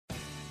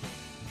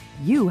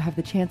you have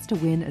the chance to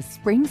win a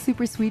spring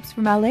super sweeps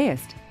from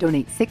LAist.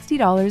 Donate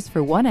 $60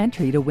 for one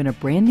entry to win a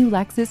brand new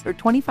Lexus or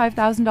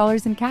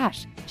 $25,000 in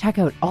cash. Check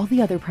out all the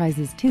other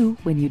prizes too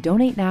when you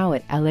donate now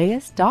at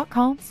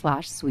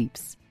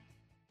laist.com/sweeps.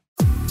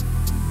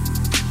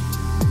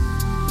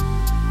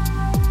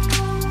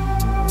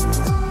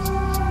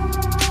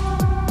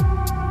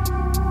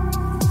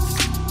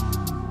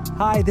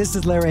 Hi, this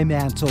is Larry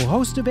Mansell,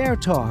 host of Air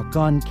Talk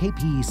on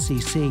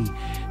KPCC.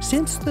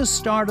 Since the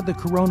start of the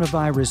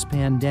coronavirus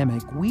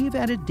pandemic, we've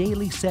had a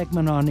daily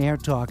segment on Air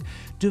Talk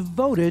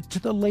devoted to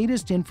the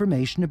latest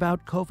information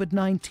about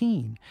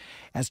COVID-19.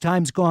 As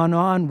time's gone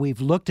on,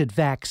 we've looked at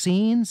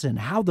vaccines and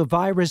how the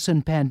virus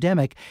and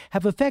pandemic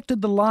have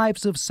affected the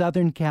lives of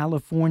Southern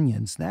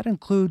Californians. That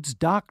includes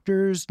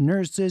doctors,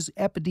 nurses,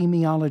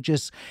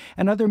 epidemiologists,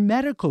 and other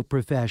medical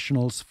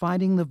professionals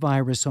fighting the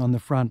virus on the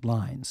front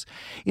lines.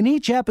 In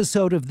each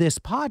episode of this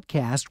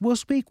podcast, we'll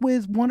speak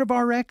with one of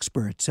our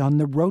experts on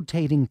the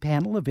rotating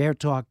panel of Air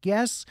Talk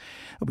guests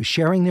who will be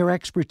sharing their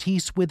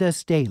expertise with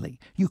us daily.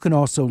 You can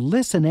also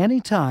listen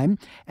anytime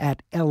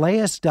at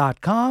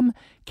laist.com,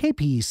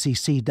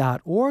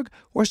 kpecc.org,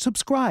 or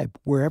subscribe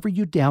wherever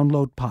you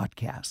download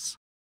podcasts.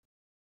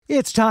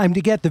 It's time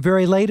to get the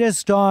very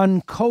latest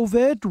on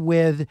COVID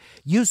with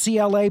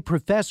UCLA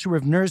Professor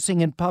of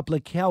Nursing and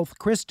Public Health,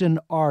 Kristen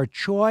R.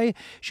 Choi.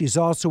 She's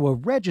also a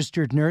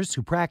registered nurse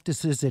who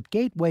practices at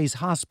Gateways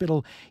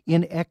Hospital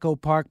in Echo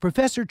Park.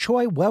 Professor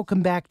Choi,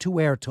 welcome back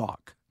to Air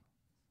Talk.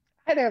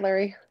 Hi there,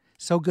 Larry.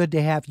 So good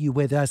to have you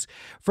with us.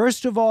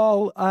 First of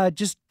all,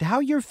 just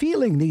how you're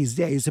feeling these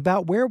days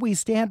about where we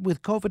stand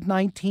with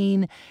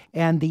COVID-19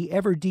 and the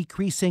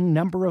ever-decreasing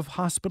number of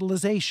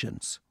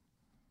hospitalizations.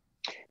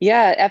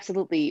 Yeah,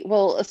 absolutely.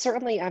 Well,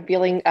 certainly I'm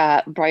feeling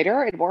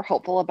brighter and more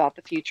hopeful about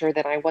the future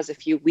than I was a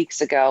few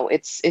weeks ago.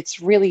 It's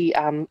really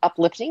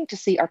uplifting to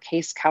see our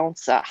case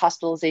counts,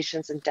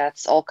 hospitalizations and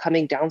deaths all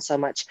coming down so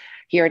much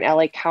here in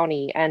LA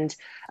County. And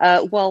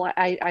well,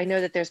 I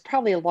know that there's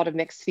probably a lot of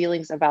mixed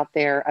feelings about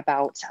the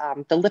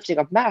lifting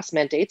of mask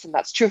mandates, and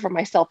that's true for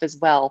myself as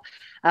well.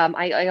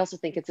 I also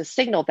think it's a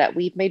signal that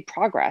we've made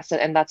progress,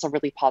 and that's a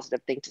really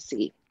positive thing to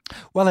see.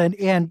 Well,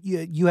 and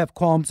you have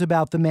qualms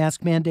about the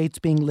mask mandates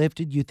being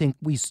lifted. You think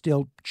we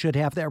still should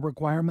have that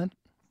requirement?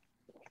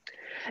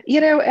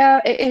 You know,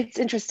 it's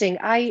interesting.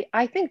 I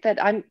think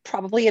that I'm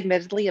probably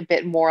admittedly a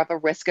bit more of a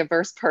risk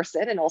averse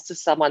person, and also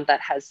someone that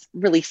has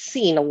really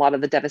seen a lot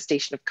of the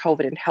devastation of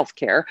COVID in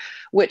healthcare,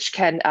 which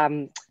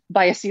can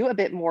bias you a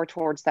bit more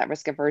towards that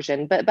risk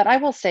aversion. But I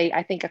will say,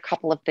 I think a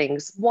couple of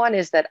things. One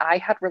is that I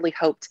had really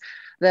hoped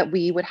that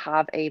we would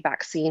have a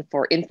vaccine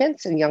for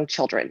infants and young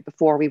children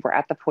before we were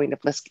at the point of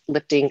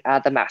lifting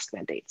the mask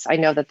mandates. I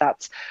know that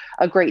that's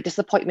a great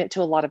disappointment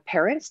to a lot of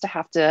parents to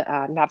have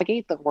to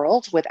navigate the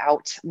world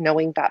without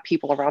knowing that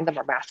people around them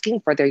are masking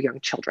for their young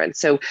children.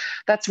 So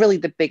that's really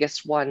the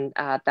biggest one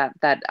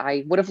that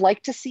I would have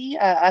liked to see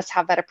us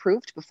have that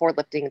approved before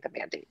lifting the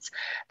mandates.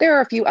 There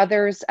are a few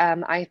others.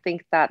 I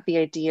think that the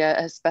idea,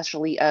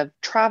 especially of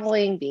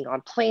traveling, being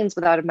on planes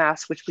without a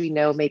mask, which we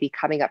know may be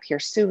coming up here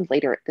soon,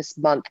 later this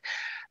month,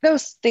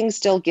 those things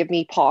still give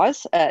me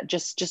pause,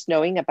 just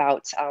knowing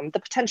about the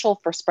potential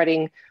for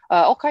spreading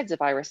all kinds of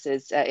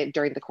viruses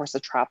during the course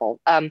of travel.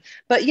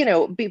 But, you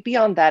know,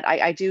 beyond that,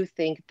 I do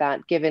think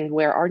that given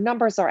where our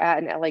numbers are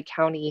at in LA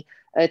County,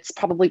 it's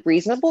probably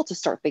reasonable to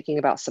start thinking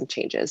about some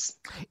changes.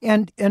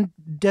 And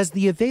does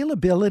the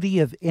availability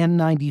of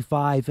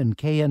N95 and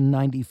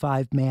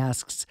KN95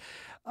 masks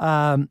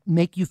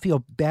make you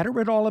feel better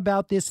at all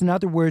about this? In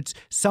other words,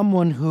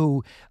 someone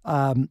who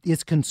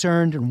is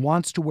concerned and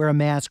wants to wear a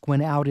mask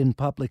when out in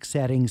public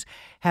settings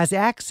has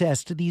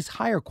access to these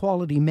higher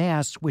quality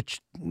masks, which,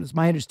 is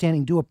my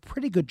understanding, do a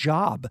pretty good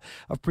job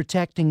of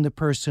protecting the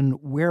person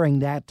wearing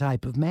that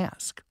type of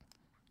mask.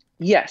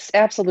 Yes,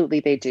 absolutely,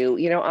 they do.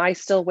 You know, I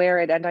still wear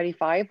an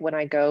N95 when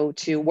I go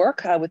to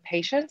work with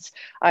patients.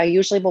 I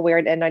usually will wear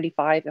an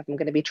N95 if I'm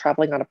going to be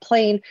traveling on a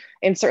plane,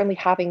 and certainly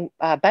having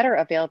better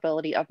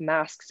availability of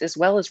masks as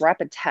well as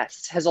rapid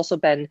tests has also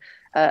been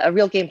a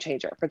real game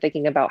changer for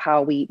thinking about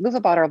how we move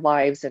about our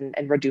lives and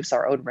reduce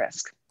our own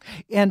risk.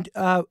 And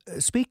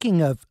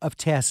speaking of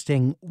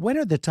testing, when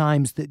are the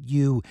times that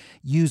you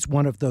use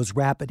one of those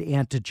rapid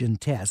antigen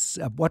tests?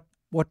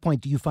 What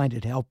point do you find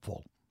it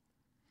helpful?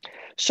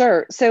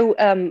 Sure. So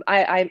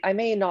I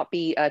may not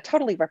be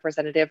totally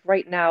representative.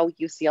 Right now,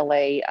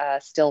 UCLA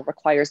still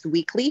requires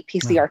weekly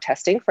PCR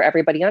testing for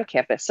everybody on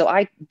campus. So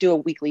I do a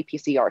weekly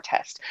PCR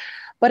test.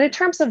 But in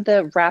terms of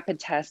the rapid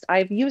test,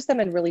 I've used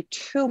them in really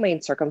two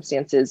main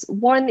circumstances.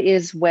 One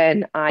is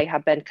when I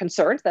have been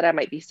concerned that I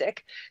might be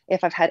sick.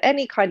 If I've had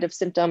any kind of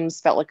symptoms,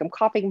 felt like I'm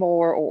coughing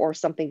more or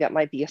something that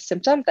might be a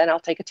symptom, then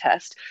I'll take a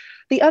test.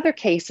 The other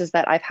case is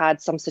that I've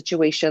had some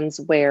situations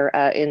where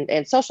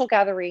in social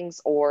gatherings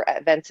or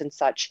events and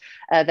such,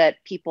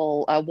 that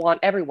people want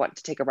everyone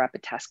to take a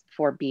rapid test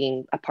before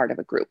being a part of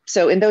a group.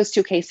 So in those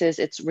two cases,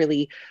 it's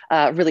really,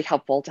 really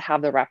helpful to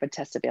have the rapid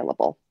test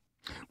available.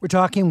 We're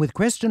talking with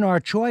Kristen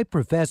R. Choi,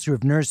 professor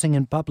of nursing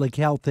and public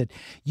health at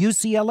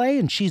UCLA,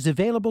 and she's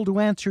available to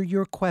answer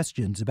your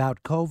questions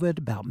about COVID,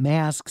 about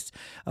masks,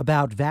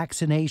 about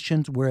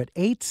vaccinations. We're at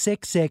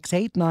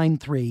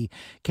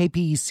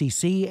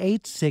 866-893-KPECC,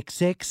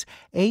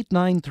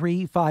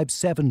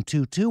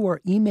 866-893-5722,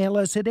 or email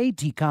us at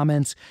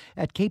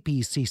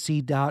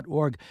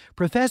atcomments@kpecc.org.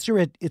 Professor,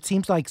 it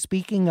seems like,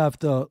 speaking of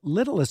the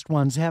littlest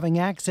ones having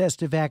access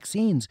to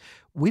vaccines,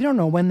 we don't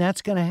know when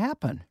that's going to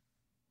happen.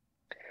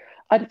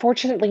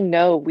 Unfortunately,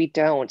 no, we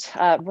don't.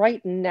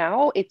 Right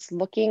now, it's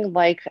looking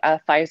like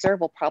Pfizer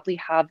will probably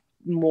have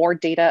more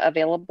data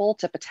available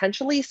to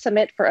potentially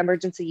submit for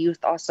emergency use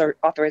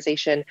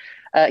authorization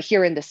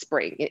here in the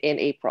spring, in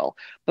April.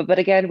 But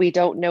again, we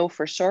don't know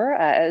for sure.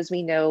 As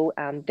we know,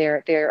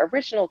 their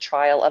original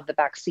trial of the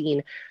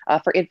vaccine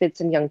for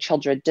infants and young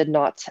children did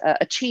not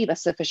achieve a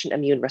sufficient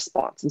immune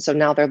response. And so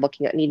now they're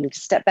looking at needing to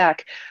step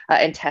back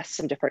and test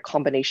some different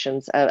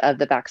combinations of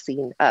the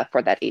vaccine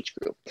for that age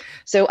group.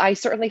 So I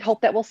certainly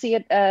hope that we'll see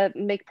it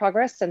make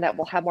progress and that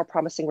we'll have more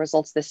promising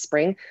results this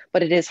spring,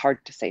 but it is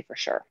hard to say for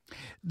sure.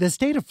 The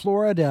state of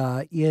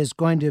Florida is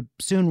going to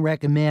soon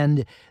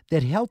recommend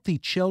that healthy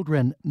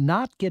children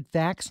not get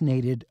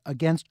vaccinated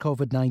against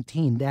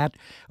COVID-19. That,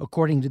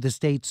 according to the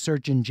state's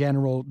Surgeon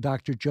General,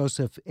 Dr.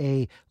 Joseph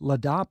A.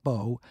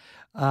 Ladapo,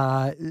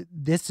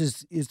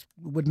 this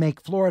would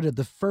make Florida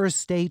the first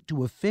state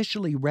to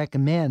officially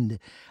recommend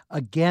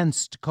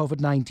against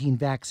COVID-19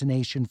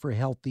 vaccination for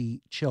healthy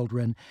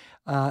children.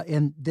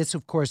 And this,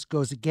 of course,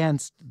 goes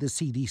against the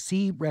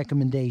CDC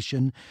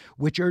recommendation,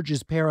 which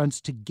urges parents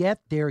to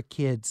get their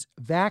kids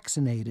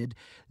vaccinated.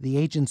 The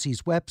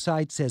agency's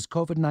website says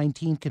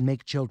COVID-19 can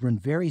make children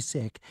very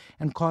sick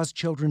and cause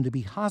children to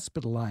be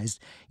hospitalized.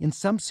 In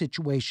some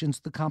situations,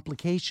 the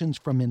complications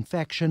from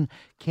infection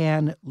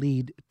can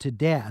lead to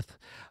death.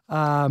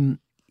 And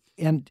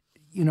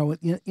you know,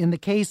 in the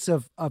case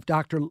of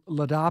Dr.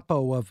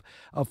 Ladapo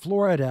of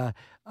Florida,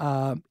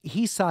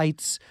 he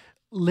cites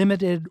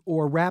limited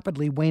or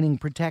rapidly waning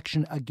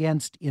protection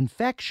against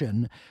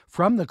infection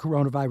from the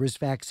coronavirus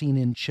vaccine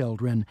in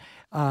children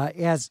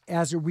as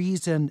a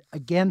reason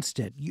against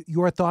it.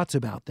 Your thoughts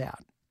about that?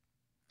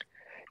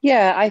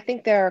 Yeah, I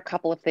think there are a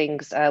couple of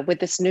things with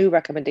this new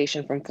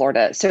recommendation from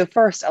Florida. So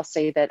first, I'll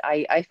say that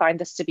I find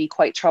this to be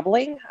quite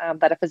troubling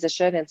that a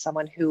physician and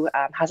someone who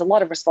has a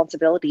lot of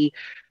responsibility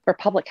for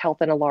public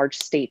health in a large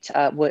state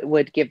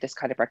would give this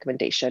kind of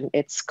recommendation.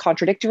 It's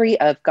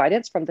contradictory of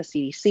guidance from the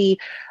CDC,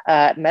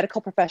 medical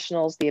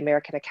professionals, the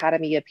American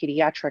Academy of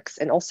Pediatrics,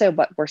 and also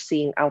what we're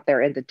seeing out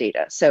there in the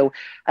data. So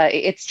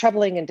it's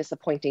troubling and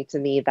disappointing to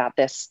me that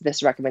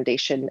this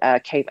recommendation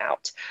came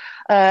out.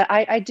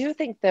 I do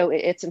think, though,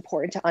 it's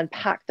important to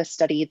unpack the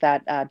study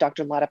that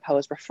Dr. Ladapo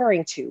is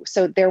referring to.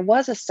 So there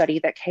was a study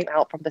that came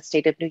out from the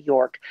state of New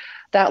York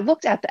that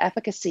looked at the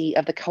efficacy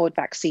of the COVID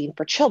vaccine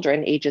for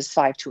children ages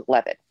 5 to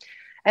 11.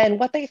 And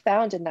what they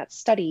found in that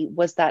study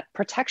was that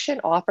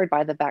protection offered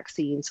by the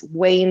vaccines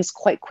wanes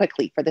quite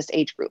quickly for this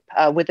age group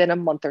within a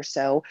month or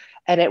so,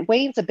 and it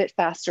wanes a bit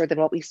faster than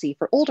what we see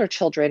for older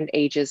children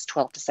ages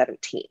 12 to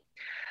 17.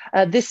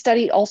 This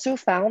study also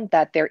found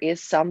that there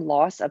is some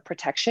loss of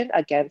protection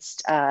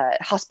against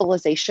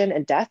hospitalization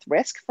and death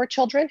risk for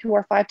children who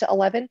are 5 to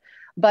 11.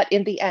 But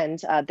in the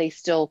end, they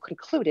still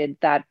concluded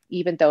that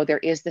even though there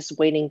is this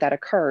waning that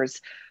occurs,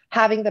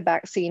 having the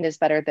vaccine is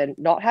better than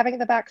not having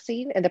the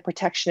vaccine, and the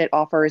protection it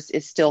offers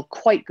is still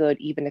quite good,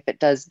 even if it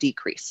does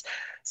decrease.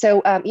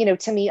 So,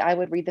 to me, I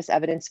would read this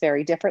evidence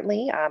very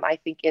differently. I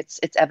think it's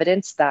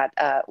evidence that,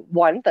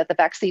 one, that the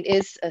vaccine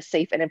is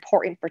safe and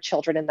important for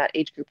children in that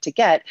age group to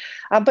get,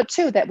 but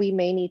two, that we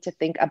may need to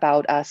think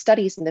about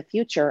studies in the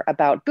future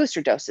about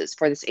booster doses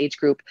for this age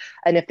group,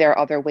 and if there are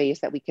other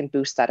ways that we can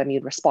boost that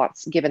immune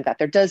response, given that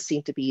there does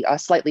seem to be a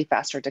slightly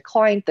faster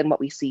decline than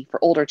what we see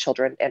for older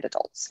children and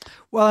adults.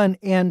 Well,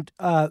 and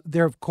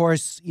there, of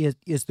course,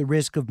 is the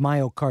risk of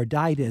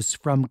myocarditis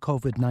from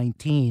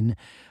COVID-19.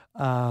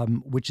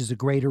 Which is a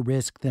greater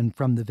risk than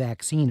from the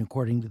vaccine,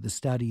 according to the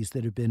studies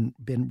that have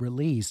been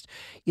released.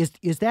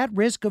 Is that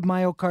risk of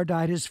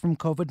myocarditis from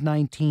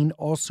COVID-19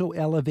 also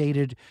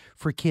elevated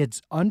for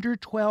kids under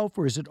 12,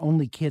 or is it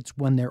only kids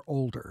when they're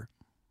older?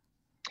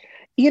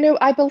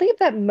 I believe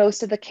that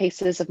most of the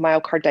cases of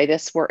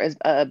myocarditis were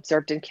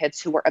observed in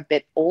kids who were a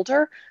bit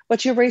older,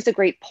 but you raised a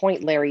great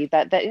point, Larry,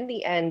 that in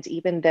the end,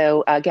 even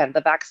though, again, the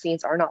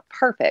vaccines are not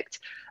perfect,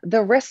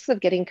 the risks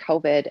of getting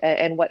COVID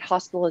and what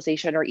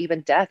hospitalization or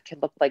even death can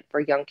look like for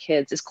young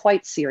kids is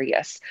quite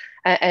serious.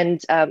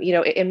 And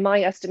in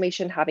my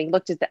estimation, having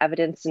looked at the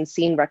evidence and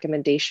seen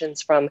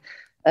recommendations from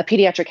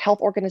pediatric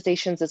health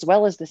organizations as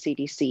well as the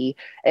CDC,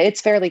 it's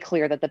fairly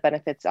clear that the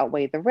benefits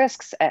outweigh the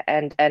risks.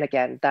 And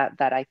again, that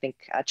I think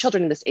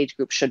children in this age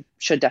group should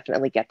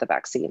definitely get the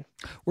vaccine.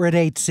 We're at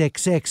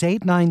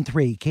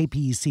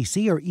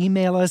 866-893-KPECC, or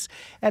email us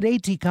at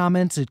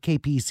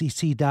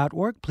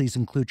atcomments@kpecc.org. Please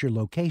include your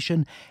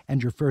location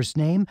and your first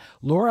name.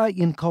 Laura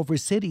in Culver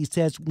City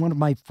says, one of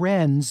my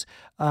friends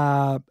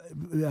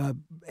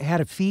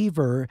had a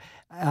fever,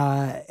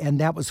 and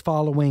that was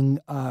following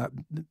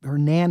her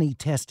nanny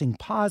testing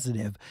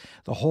positive.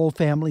 The whole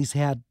family's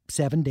had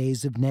 7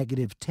 days of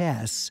negative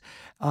tests.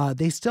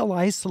 They still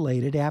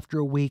isolated after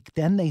a week.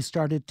 Then they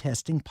started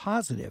testing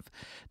positive.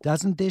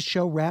 Doesn't this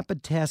show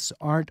rapid tests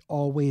aren't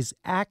always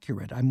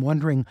accurate? I'm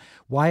wondering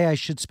why I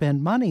should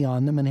spend money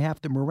on them and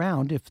have them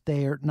around if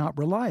they're not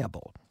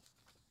reliable.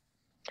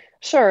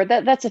 Sure,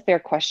 that's a fair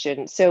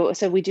question. So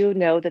we do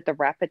know that the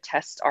rapid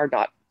tests are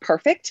not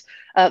perfect.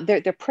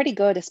 They're pretty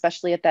good,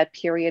 especially at that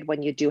period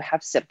when you do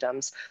have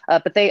symptoms,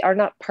 but they are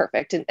not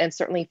perfect. And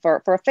certainly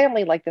for a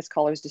family like this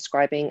caller is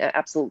describing,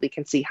 absolutely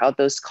can see how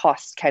those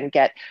costs can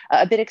get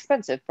a bit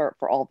expensive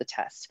for all the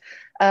tests.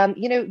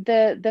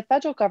 The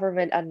federal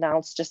government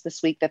announced just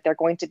this week that they're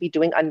going to be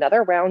doing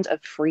another round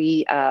of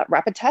free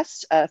rapid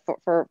tests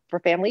for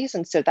families.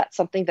 And so that's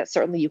something that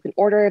certainly you can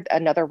order,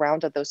 another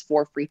round of those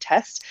 4 free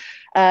tests.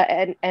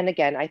 And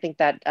again, I think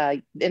that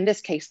in this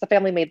case, the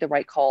family made the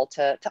right call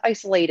to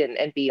isolate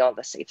and be on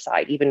the safe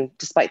side, even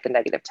despite the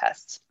negative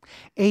tests.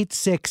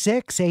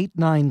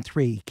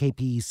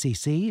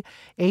 866-893-KPCC,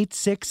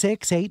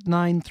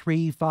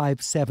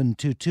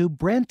 866-893-5722.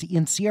 Brent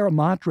in Sierra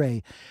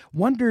Madre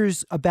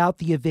wonders about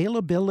the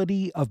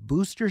availability of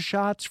booster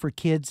shots for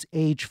kids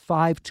age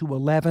 5 to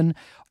 11.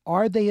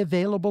 Are they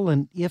available?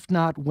 And if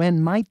not,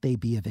 when might they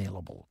be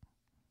available?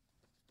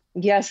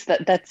 Yes,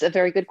 that's a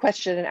very good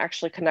question and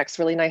actually connects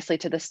really nicely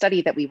to the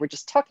study that we were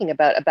just talking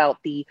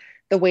about the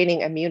waning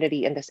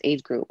immunity in this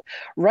age group.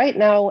 Right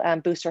now,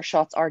 booster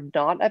shots are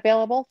not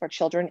available for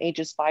children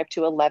ages 5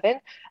 to 11,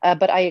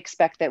 but I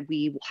expect that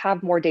we will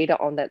have more data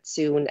on that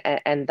soon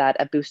and that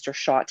a booster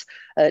shot,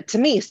 to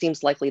me,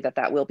 seems likely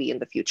that will be in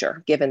the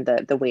future, given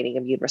the waning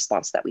immune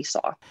response that we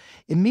saw.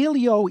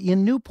 Emilio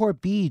in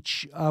Newport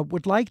Beach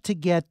would like to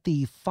get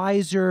the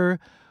Pfizer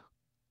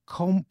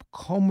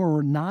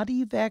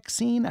Comirnaty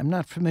vaccine. I'm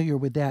not familiar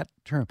with that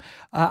term.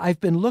 I've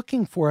been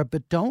looking for it,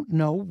 but don't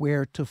know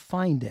where to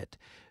find it.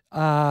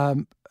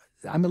 I'm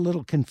a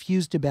little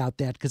confused about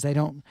that because I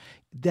don't.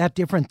 That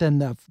different than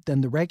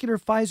the regular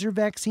Pfizer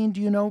vaccine? Do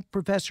you know,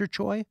 Professor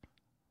Choi?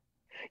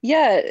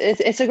 Yeah,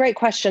 it's a great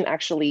question,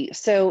 actually.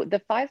 So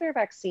the Pfizer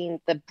vaccine,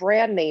 the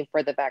brand name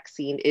for the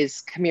vaccine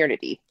is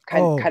Comirnaty,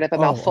 kind of a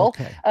mouthful,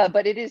 okay.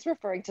 But it is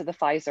referring to the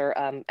Pfizer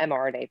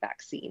mRNA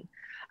vaccine.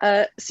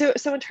 So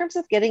in terms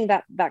of getting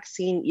that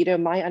vaccine,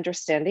 my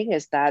understanding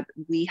is that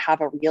we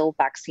have a real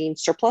vaccine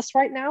surplus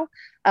right now,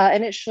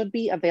 and it should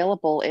be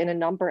available in a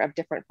number of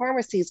different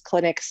pharmacies,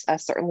 clinics.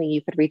 Certainly,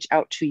 you could reach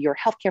out to your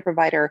healthcare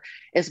provider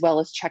as well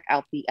as check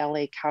out the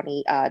LA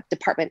County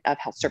Department of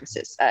Health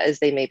Services, as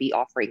they may be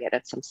offering it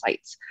at some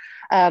sites.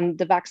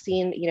 The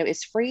vaccine,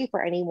 is free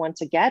for anyone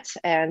to get,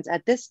 and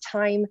at this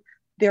time,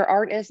 there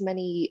aren't as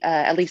many,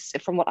 at least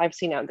from what I've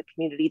seen out in the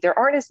community, there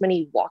aren't as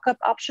many walk-up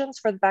options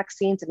for the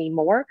vaccines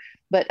anymore,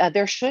 but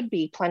there should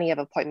be plenty of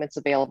appointments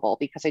available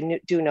because I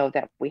do know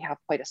that we have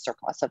quite a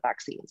surplus of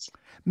vaccines.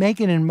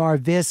 Megan in Mar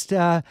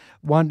Vista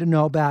wanted to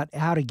know about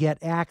how to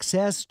get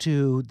access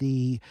to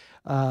the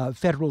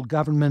federal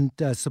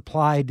government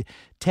supplied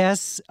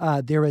tests.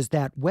 There is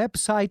that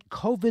website,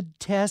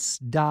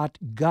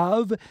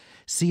 covidtests.gov,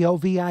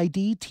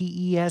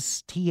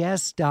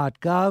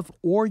 covidtests.gov,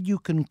 or you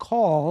can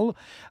call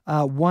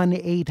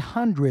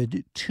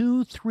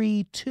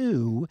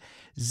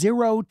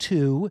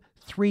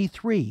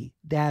 1-800-232-0233.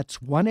 That's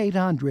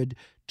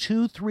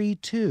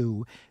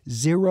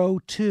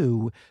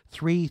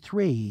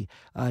 1-800-232-0233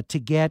 to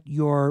get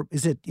your,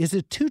 is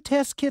it 2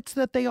 test kits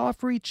that they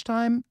offer each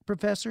time,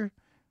 Professor?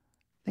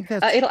 I think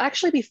that's it'll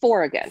actually be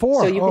 4 again.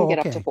 4. So you can get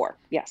okay. up to 4.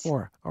 Yes.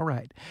 4. All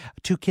right.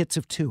 2 kits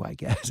of 2, I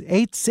guess.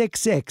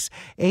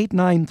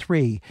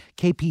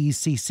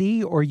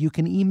 866-893-KPCC, or you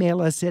can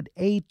email us at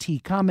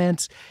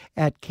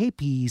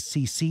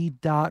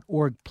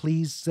atcomments@kpcc.org.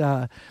 Please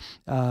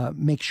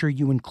make sure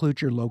you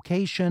include your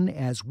location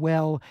as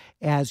well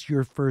as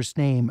your first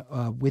name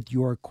with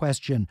your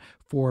question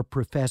for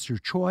Professor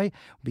Choi. We'll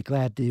be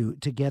glad to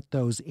get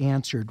those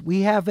answered.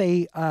 We have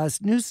a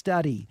new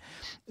study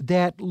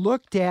that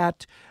looked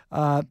at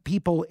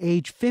people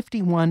age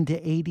 51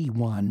 to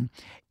 81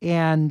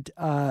 and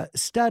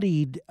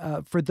studied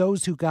for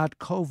those who got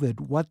COVID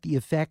what the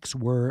effects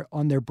were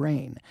on their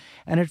brain.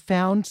 And it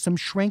found some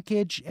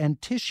shrinkage and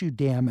tissue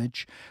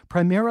damage,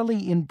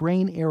 primarily in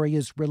brain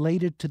areas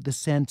related to the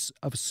sense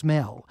of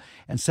smell.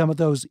 And some of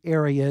those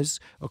areas,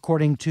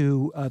 according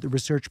to the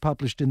research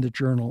published in the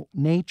journal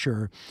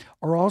Nature,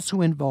 are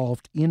also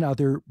involved in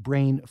other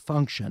brain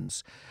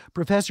functions.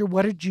 Professor,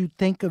 what did you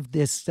think of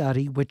this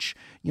study, which,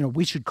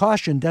 we should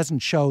caution doesn't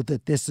show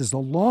that this is a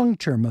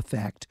long-term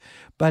effect,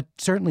 but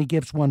certainly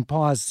gives one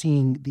pause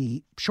seeing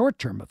the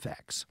short-term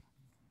effects?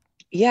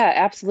 Yeah,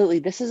 absolutely.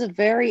 This is a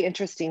very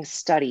interesting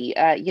study.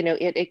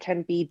 It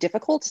can be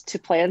difficult to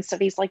plan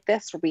studies like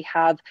this where we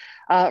have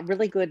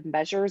really good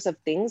measures of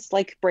things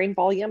like brain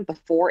volume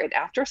before and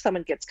after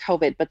someone gets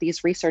COVID. But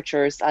these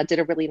researchers did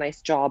a really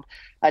nice job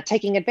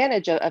taking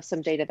advantage of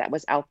some data that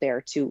was out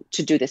there to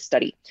do this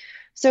study.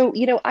 So,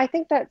 I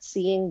think that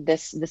seeing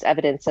this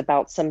evidence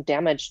about some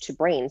damage to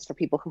brains for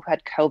people who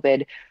had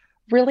COVID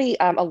really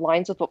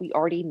aligns with what we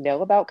already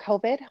know about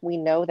COVID. We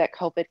know that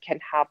COVID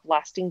can have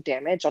lasting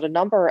damage on a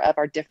number of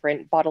our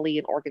different bodily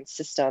and organ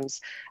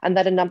systems, and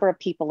that a number of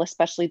people,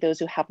 especially those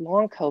who have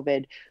long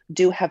COVID,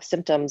 do have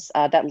symptoms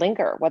that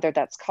linger, whether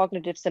that's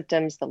cognitive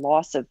symptoms, the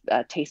loss of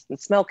taste and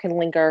smell can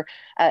linger,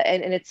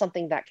 and it's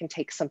something that can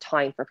take some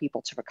time for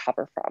people to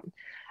recover from.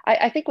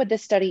 I think with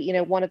this study,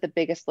 one of the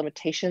biggest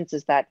limitations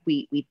is that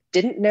we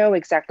didn't know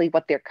exactly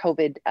what their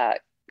COVID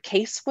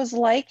case was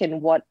like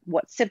and what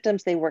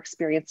symptoms they were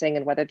experiencing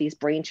and whether these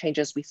brain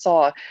changes we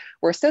saw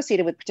were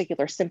associated with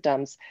particular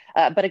symptoms.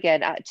 But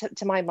again,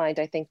 to my mind,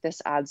 I think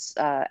this adds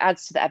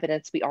to the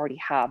evidence we already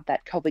have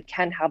that COVID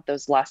can have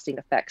those lasting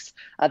effects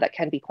that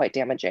can be quite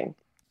damaging.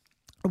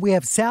 We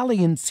have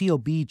Sally in Seal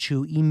Beach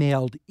who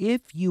emailed,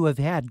 if you have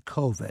had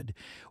COVID,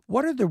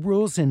 what are the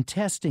rules in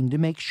testing to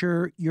make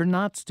sure you're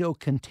not still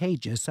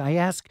contagious? I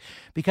ask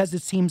because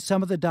it seems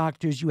some of the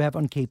doctors you have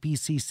on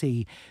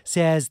KPCC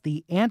says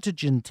the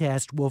antigen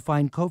test will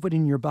find COVID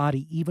in your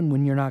body even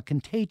when you're not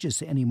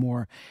contagious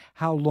anymore.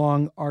 How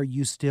long are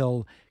you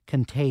still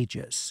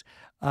contagious?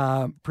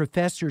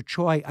 Professor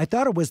Choi, I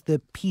thought it was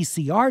the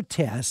PCR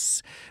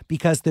tests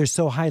because they're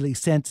so highly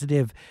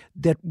sensitive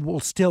that will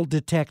still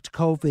detect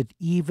COVID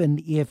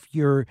even if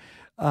you're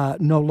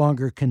no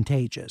longer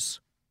contagious.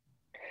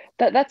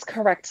 That's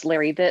correct,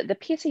 Larry. The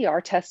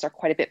PCR tests are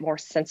quite a bit more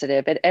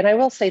sensitive. And I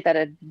will say that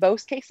in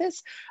most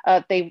cases,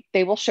 they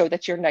will show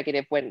that you're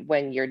negative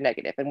when you're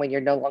negative and when you're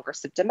no longer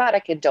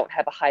symptomatic and don't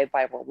have a high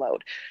viral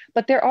load.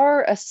 But there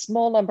are a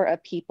small number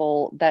of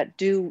people that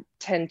do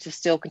tend to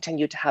still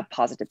continue to have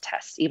positive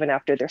tests, even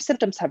after their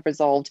symptoms have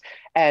resolved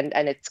and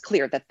it's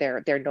clear that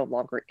they're no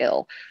longer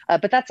ill.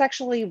 But that's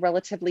actually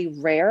relatively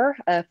rare.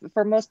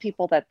 For most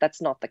people,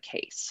 that's not the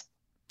case.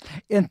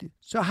 And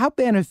so how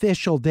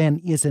beneficial then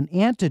is an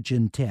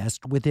antigen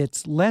test with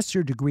its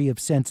lesser degree of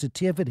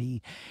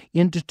sensitivity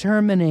in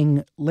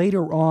determining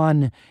later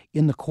on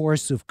in the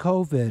course of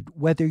COVID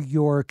whether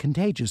you're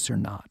contagious or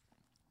not?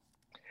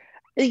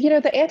 The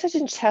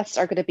antigen tests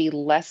are going to be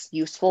less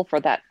useful for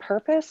that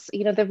purpose.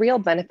 The real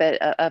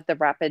benefit of the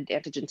rapid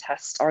antigen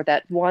tests are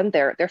that one,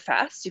 they're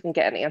fast. You can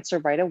get an answer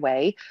right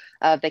away.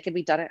 They can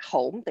be done at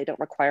home. They don't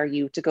require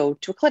you to go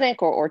to a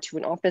clinic or to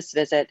an office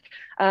visit.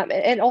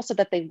 And also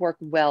that they work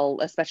well,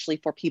 especially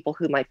for people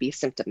who might be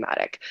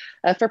symptomatic.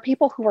 For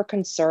people who are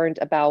concerned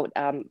about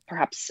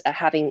perhaps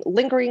having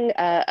lingering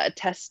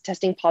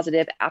testing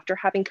positive after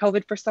having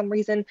COVID for some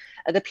reason,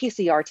 the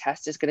PCR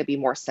test is going to be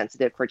more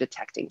sensitive for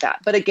detecting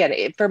that. But again,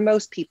 for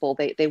most people,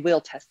 they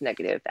will test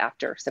negative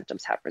after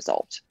symptoms have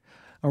resolved.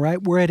 All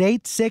right, we're at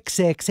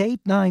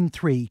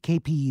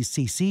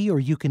 866-893-KPECC, or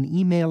you can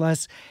email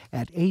us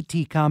at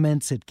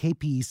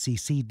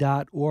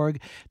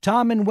atcomments@kpecc.org.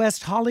 Tom in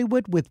West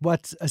Hollywood with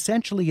what's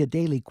essentially a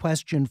daily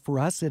question for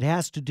us. It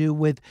has to do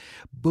with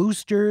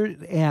booster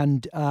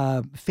and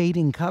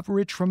fading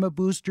coverage from a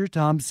booster.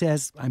 Tom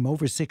says, I'm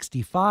over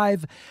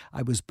 65.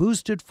 I was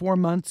boosted 4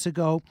 months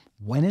ago.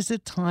 When is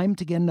it time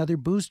to get another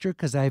booster?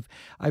 Because I've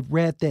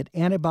read that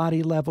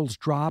antibody levels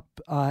drop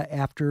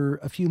after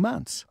a few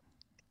months.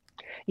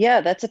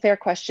 Yeah, that's a fair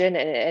question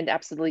and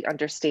absolutely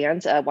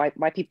understand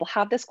why people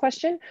have this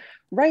question.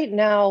 Right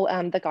now,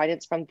 the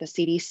guidance from the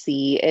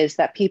CDC is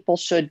that people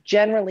should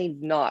generally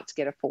not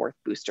get a fourth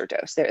booster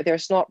dose.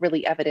 There's not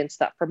really evidence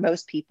that for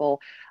most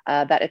people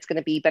that it's going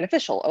to be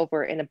beneficial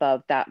over and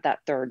above that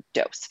third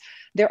dose.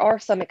 There are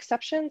some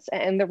exceptions,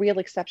 and the real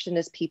exception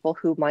is people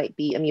who might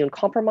be immune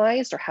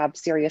compromised or have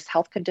serious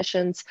health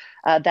conditions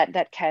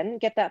that can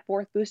get that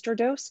fourth booster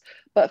dose.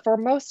 But for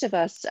most of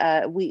us,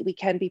 we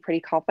can be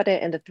pretty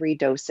confident in the three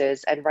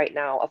doses, and right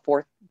now a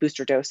fourth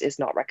booster dose is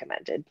not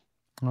recommended.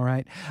 All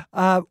right.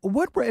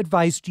 What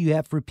advice do you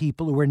have for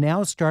people who are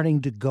now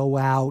starting to go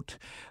out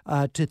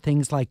to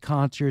things like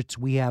concerts?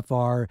 We have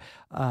our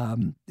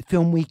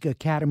Film Week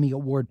Academy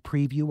Award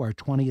preview, our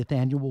 20th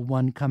annual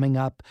one, coming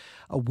up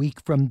a week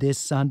from this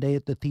Sunday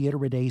at the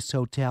Theater at Ace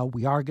Hotel.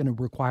 We are going to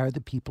require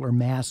that people are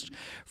masked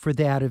for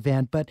that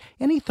event. But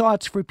any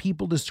thoughts for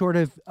people to sort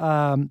of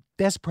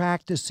best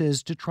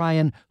practices to try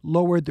and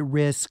lower the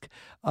risk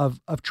of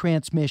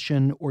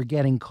transmission or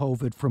getting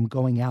COVID from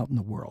going out in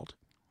the world?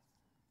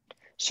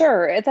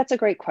 Sure, that's a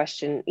great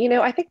question.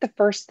 I think the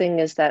first thing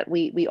is that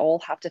we all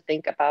have to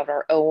think about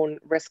our own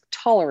risk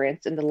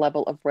tolerance and the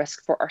level of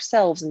risk for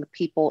ourselves and the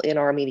people in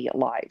our immediate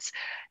lives.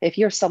 If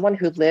you're someone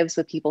who lives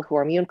with people who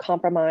are immune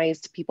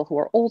compromised, people who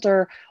are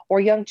older,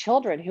 or young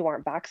children who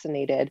aren't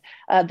vaccinated,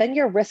 then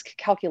your risk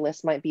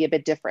calculus might be a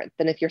bit different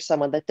than if you're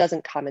someone that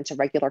doesn't come into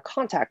regular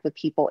contact with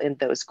people in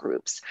those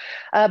groups.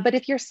 But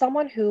if you're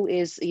someone who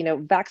is,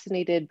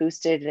 vaccinated,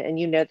 boosted, and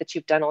you know that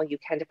you've done all you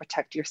can to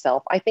protect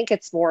yourself, I think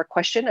it's more a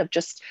question of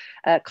just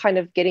kind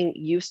of getting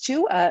used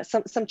to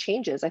some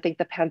changes. I think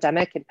the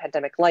pandemic and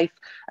pandemic life,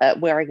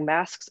 wearing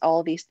masks, all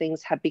of these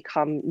things have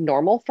become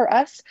normal for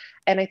us.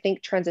 And I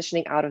think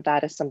transitioning out of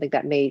that is something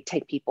that may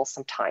take people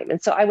some time.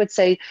 And so I would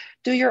say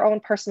do your own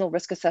personal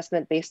risk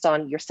assessment based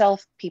on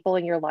yourself, people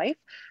in your life,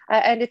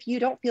 And if you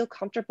don't feel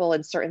comfortable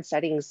in certain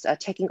settings,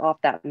 taking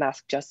off that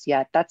mask just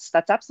yet, that's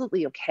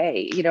absolutely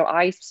okay.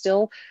 I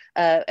still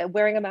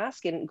wearing a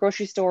mask in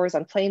grocery stores,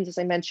 on planes, as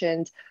I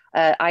mentioned.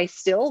 I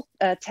still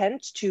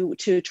tend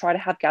to try to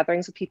have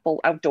gatherings with people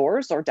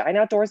outdoors or dine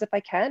outdoors if I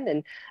can.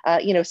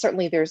 And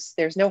certainly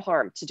there's no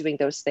harm to doing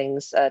those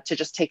things, to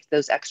just take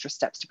those extra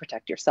steps to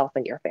protect yourself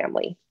and your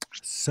family.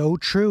 So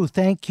true.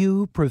 Thank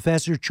you,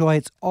 Professor Choi.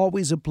 It's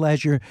always a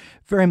pleasure.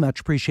 Very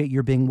much appreciate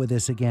your being with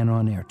us again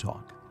on Air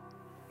Talk.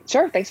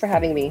 Sure. Thanks for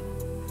having me.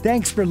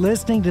 Thanks for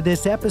listening to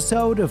this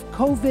episode of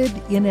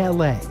COVID in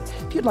LA.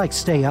 If you'd like to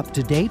stay up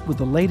to date with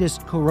the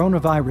latest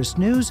coronavirus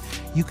news,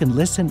 you can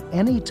listen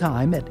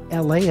anytime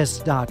at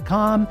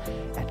laist.com,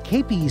 at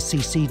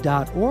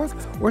kpecc.org,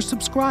 or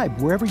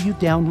subscribe wherever you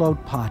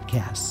download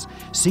podcasts.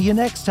 See you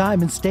next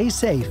time and stay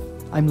safe.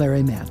 I'm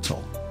Larry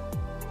Mantle.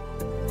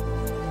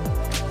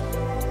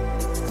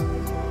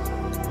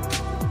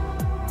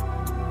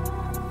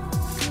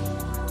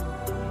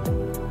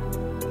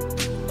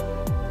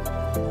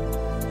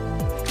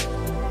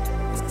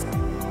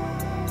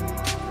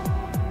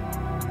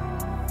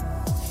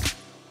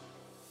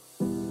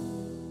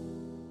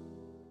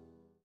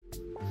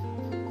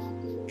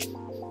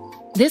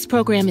 This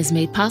program is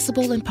made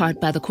possible in part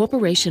by the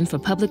Corporation for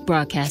Public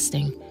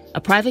Broadcasting,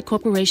 a private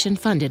corporation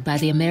funded by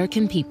the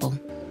American people.